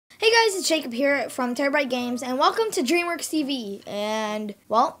Hey guys, it's Jacob here from TeraBrite Games, and welcome to DreamWorks TV, and,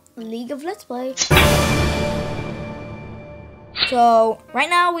 well, League of Let's Play. So, right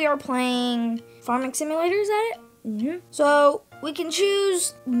now we are playing farming simulators at it. So, we can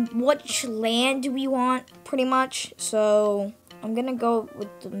choose which land we want, pretty much. So, I'm gonna go with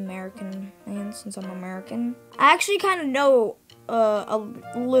the American land, since I'm American. I actually kind of know a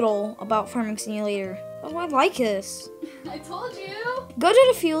little about farming simulator. Oh, I like this. I told you. Go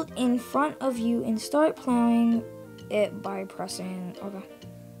to the field in front of you and start plowing it by pressing. Okay.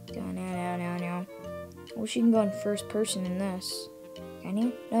 No. I wish you can go in first person in this. Can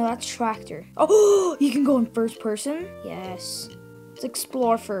you? No, that's tractor. Oh, you can go in first person? Yes. Let's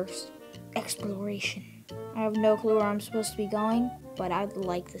explore first. Exploration. I have no clue where I'm supposed to be going, but I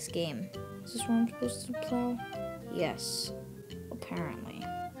like this game. Is this where I'm supposed to plow? Yes. Apparently.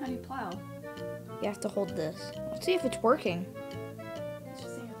 How do you plow? You have to hold this. Let's see if it's working.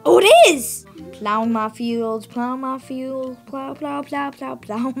 Oh, it is! Plow my fields, plow my fields, plow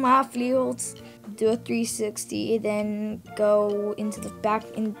my fields. Do a 360, then go into the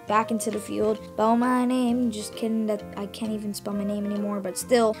back into the field. Spell my name. Just kidding that I can't even spell my name anymore, but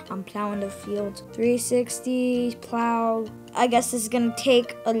still, I'm plowing the field. 360, plow. I guess this is gonna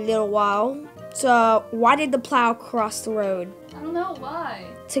take a little while. So, why did the plow cross the road? I don't know why.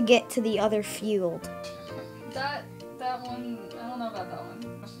 To get to the other field. That one, I don't know about that one.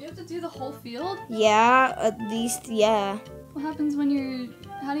 You have to do the whole field? Yeah, at least, yeah. What happens when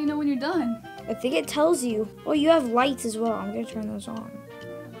how do you know when you're done? I think it tells you. Oh, you have lights as well. I'm gonna turn those on.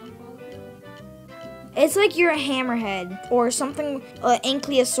 It's like you're a hammerhead or something,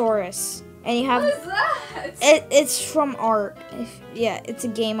 ankylosaurus. And you have. What is that? It's from art. Yeah, it's a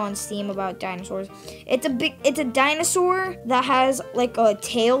game on Steam about dinosaurs. It's a dinosaur that has like a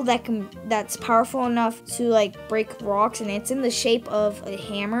tail that's powerful enough to like break rocks, and it's in the shape of a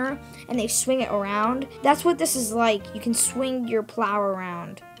hammer, and they swing it around. That's what this is like. You can swing your plow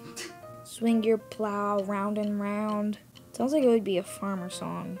around. Swing your plow round and round. Sounds like it would be a farmer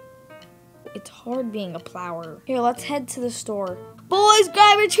song. It's hard being a plower. Here, let's head to the store. Boys,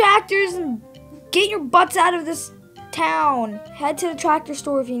 grab your tractors and get your butts out of this town. Head to the tractor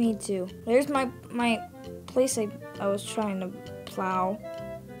store if you need to. There's my place I was trying to plow.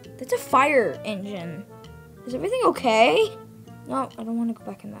 That's a fire engine. Is everything okay? No, I don't want to go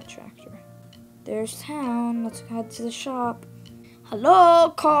back in that tractor. There's town. Let's head to the shop.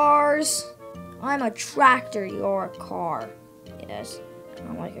 Hello, cars. I'm a tractor. You're a car. Yes.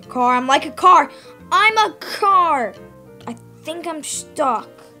 I'm like a car. I'm like a car. I'm a car. I think I'm stuck.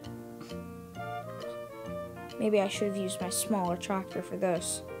 Maybe I should have used my smaller tractor for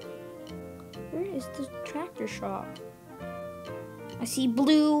this. Where is the tractor shop? I see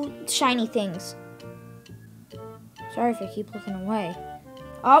blue shiny things. Sorry if I keep looking away.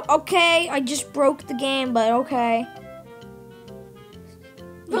 Oh, okay. I just broke the game, but okay.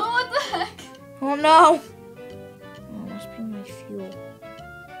 Oh, what the heck? Oh no. Oh, must be my fuel.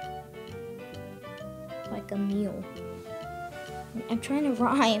 Like a mule. I'm trying to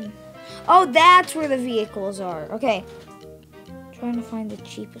rhyme. Oh, that's where the vehicles are. Okay. Trying to find the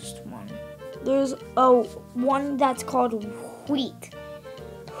cheapest one. There's one that's called wheat.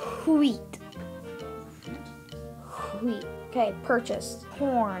 Wheat. Okay, purchase.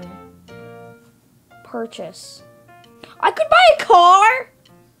 Corn. Purchase. I could buy a car.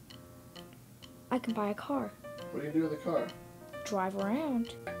 I can buy a car. What do you do with the car? Drive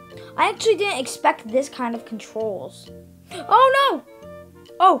around. I actually didn't expect this kind of controls. Oh no!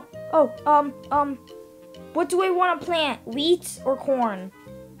 What do I want to plant? Wheat or corn?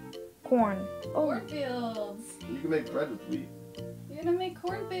 Corn. Oh. Cornfields. You can make bread with wheat. You're gonna make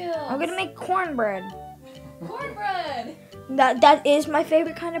cornfields. I'm gonna make cornbread. Cornbread. That is my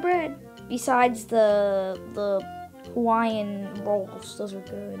favorite kind of bread. Besides the Hawaiian rolls, those are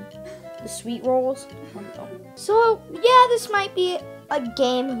good. The sweet rolls. So yeah, this might be a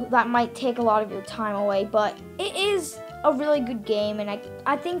game that might take a lot of your time away, but it is a really good game, and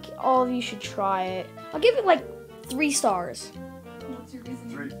I think all of you should try it. I'll give it like 3 stars. What's your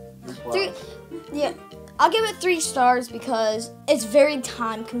reason? Three. Yeah, I'll give it 3 stars because it's very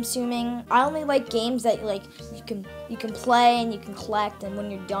time consuming. I only like games that like you can play and you can collect, and when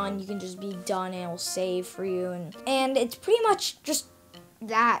you're done, you can just be done and it will save for you, and it's pretty much just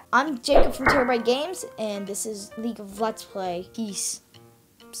that. I'm Jacob from TeraBrite Games, and this is League of Let's Play. Peace.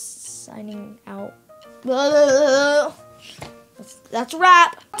 Signing out. That's a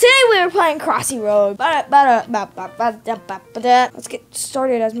wrap. Today we were playing Crossy Road. Let's get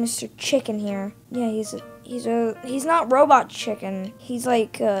started as Mr. Chicken here. Yeah, he's not robot chicken. He's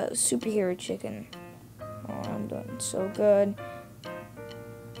like a superhero chicken. Oh, I'm doing so good.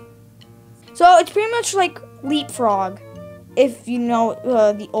 So it's pretty much like Leapfrog, if you know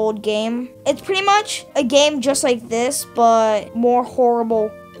the old game. It's pretty much a game just like this, but more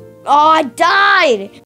horrible. Oh, I died!